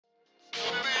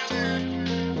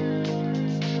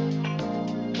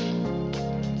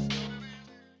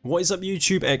What is up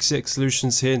YouTube,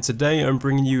 XeXSolutions here, and today I'm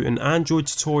bringing you an Android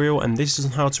tutorial, and this is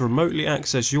on how to remotely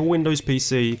access your Windows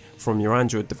PC from your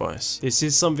Android device. This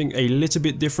is something a little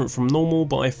bit different from normal,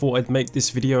 but I thought I'd make this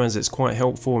video as it's quite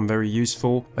helpful and very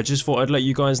useful. I just thought I'd let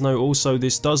you guys know also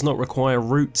this does not require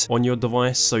root on your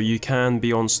device, so you can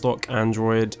be on stock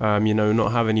Android, you know,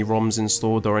 not have any ROMs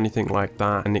installed or anything like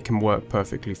that, and it can work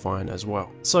perfectly fine as well.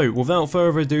 So without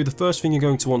further ado, the first thing you're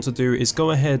going to want to do is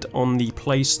go ahead on the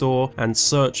Play Store and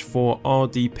search for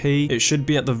RDP. It should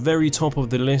be at the very top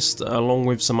of the list, along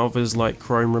with some others like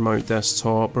Chrome Remote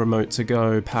Desktop, Remote to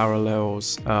Go,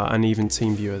 Parallels, and even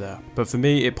TeamViewer there. But for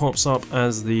me, it pops up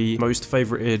as the most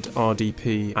favorited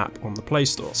RDP app on the Play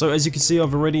Store. So as you can see,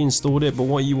 I've already installed it, but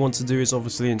what you want to do is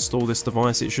obviously install this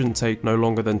device. It shouldn't take no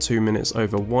longer than 2 minutes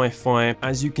over Wi-Fi.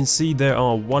 As you can see, there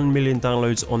are 1 million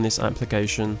downloads on this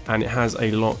application, and it has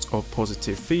a lot of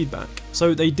positive feedback.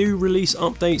 So they do release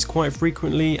updates quite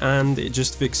frequently, and it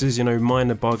just fixes, you know,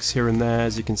 minor bugs here and there.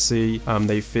 As you can see,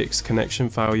 they fixed connection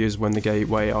failures when the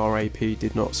gateway RAP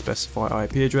did not specify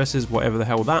IP addresses, whatever the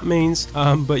hell that means.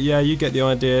 But yeah, you get the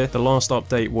idea. The last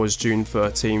update was June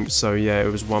 13th, so yeah, it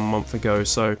was 1 month ago.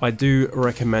 So I do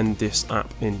recommend this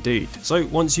app indeed. So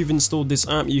once you've installed this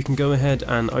app, you can go ahead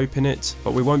and open it,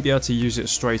 but we won't be able to use it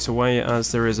straight away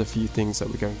as there is a few things that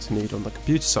we're going to need on the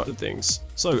computer side of things.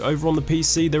 So over on the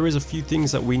PC, there is a few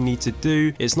things that we need to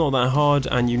do. It's not that hard,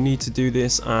 and you need to do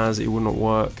this as it will not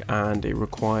work and it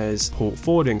requires port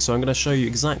forwarding. So I'm going to show you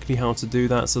exactly how to do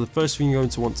that. So the first thing you're going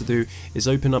to want to do is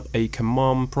open up a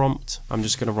command prompt. I'm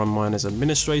just going to run mine as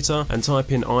administrator and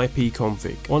type in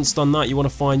ipconfig. Once done that, you want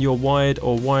to find your wired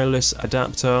or wireless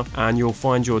adapter, and you'll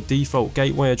find your default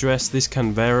gateway address. This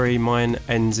can vary. Mine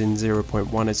ends in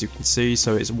 0.1 as you can see,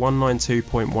 so it's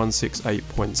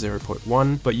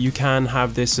 192.168.0.1, but you can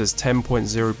have this as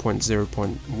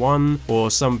 10.0.0.1 or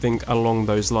something along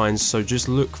those lines. So just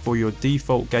look for your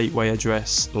default gateway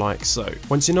address like so.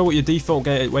 Once you know what your default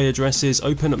gateway address is,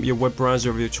 open up your web browser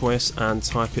of your choice and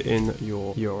type it in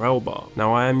your URL bar.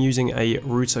 Now I am using a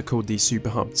router called the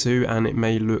SuperHub 2, and it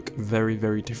may look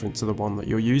very different to the one that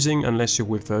you're using unless you're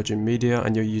with Virgin Media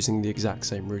and you're using the exact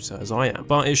same router as I am.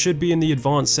 But it should be in the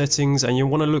advanced settings, and you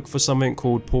want to look for something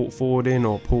called port forwarding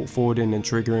or port forwarding and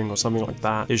triggering or something like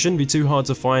that. It shouldn't be too hard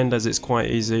to find as it's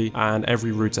quite easy, and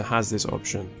every router has this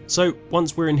option. So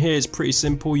once we're in here, it's pretty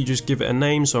simple. You just give it a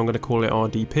name, so I'm going to call it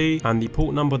RDP, and the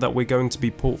port number that we're going to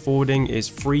be port forwarding is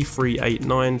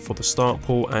 3389 for the start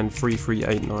port and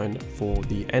 3389 for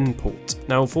the end port.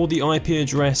 Now for the IP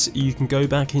address, you can go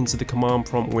back into the command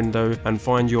prompt window and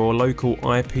find your local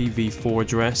IPv4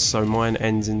 address. So mine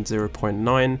ends in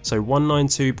 0.9, so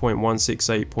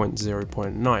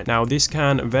 192.168.0.9. now this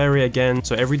can vary again,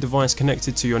 so every device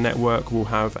connected to your network will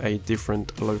have a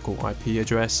different local IP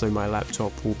address. So my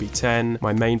laptop will be 10,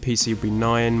 my main PC will be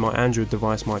 9, my Android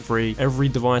device might be 3. Every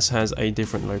device has a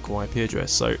different local IP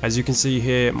address. So as you can see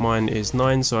here, mine is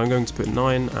 9, so I'm going to put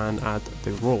 9 and add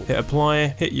the rule. Hit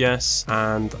apply, hit yes,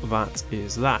 and that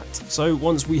is that. So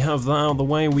once we have that out of the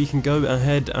way, we can go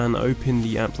ahead and open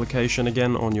the application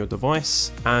again on your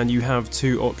device, and you have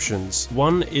two options.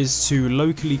 One is to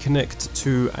locally connect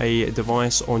to a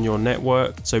device on your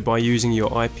network, so by using your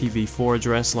IPv4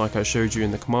 address like I showed you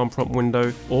in the command prompt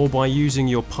window, or by using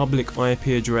your public IP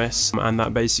address, and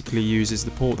that basically uses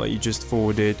the port that you just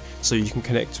forwarded, so you can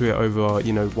connect to it over,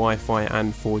 you know, Wi-Fi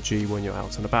and 4G when you're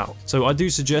out and about. So I do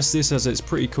suggest this as it's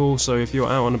pretty cool. So if you're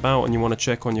out and about and you want to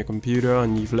check on your computer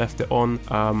and you've left it on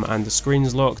and the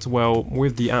screen's locked, well,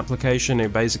 with the application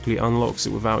it basically unlocks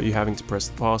it without you having to press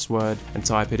the password and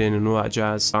type it in and all that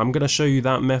jazz. I'm going to show you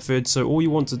that method. So all you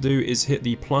want to do is hit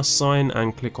the plus sign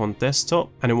and click on desktop,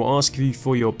 and it will ask you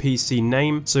for your PC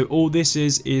name. So all this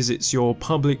is it's your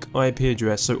public IP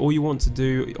address. So all you want to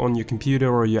do on your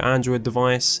computer or your Android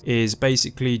device is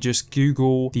basically just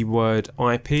Google the word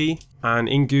IP, and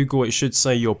in Google it should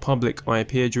say your public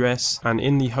IP address, and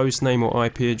in the hostname or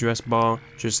IP address bar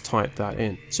just type that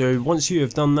in. So once you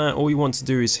have done that, all you want to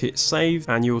do is hit save,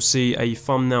 and you'll see a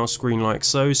thumbnail screen like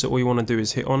so. So all you want to do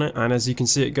is hit on it, and as you can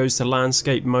see, it goes to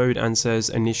landscape mode and says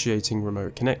initiating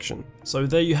remote connection. So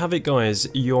there you have it guys,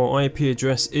 your IP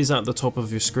address is at the top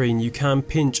of your screen. You can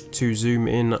pinch to zoom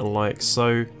in like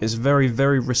so. It's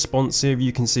very responsive.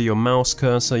 You can see your mouse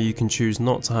cursor. You can choose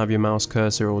not to have your mouse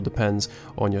cursor, it all depends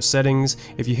on your settings. settings.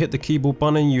 If you hit the keyboard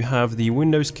button, you have the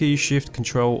Windows key, Shift,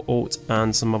 Control, Alt,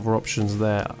 and some other options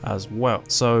there as well.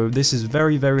 So this is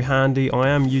very, very handy. I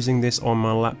am using this on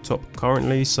my laptop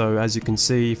currently, so as you can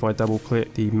see, if I double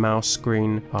click the mouse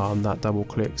screen, that double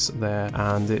clicks there,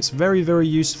 and it's very, very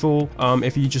useful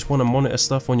if you just want to monitor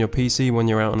stuff on your PC when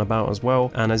you're out and about as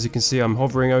well. And as you can see, I'm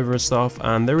hovering over stuff,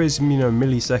 and there is, you know,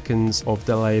 milliseconds of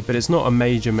delay, but it's not a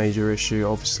major issue.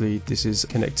 Obviously this is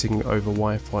connecting over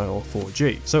Wi-Fi or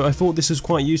 4G. So I thought this was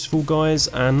quite useful, guys,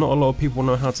 and not a lot of people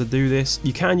know how to do this.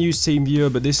 You can use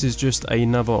TeamViewer, but this is just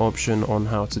another option on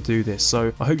how to do this.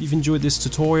 So I hope you've enjoyed this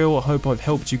tutorial. I hope I've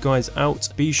helped you guys out.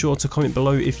 Be sure to comment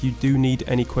below if you do need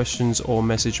any questions, or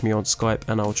message me on Skype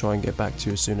and I'll try and get back to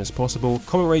you as soon as possible.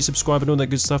 Comment, rate, subscribe and all that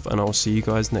good stuff, and I'll see you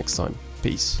guys next time.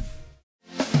 Peace.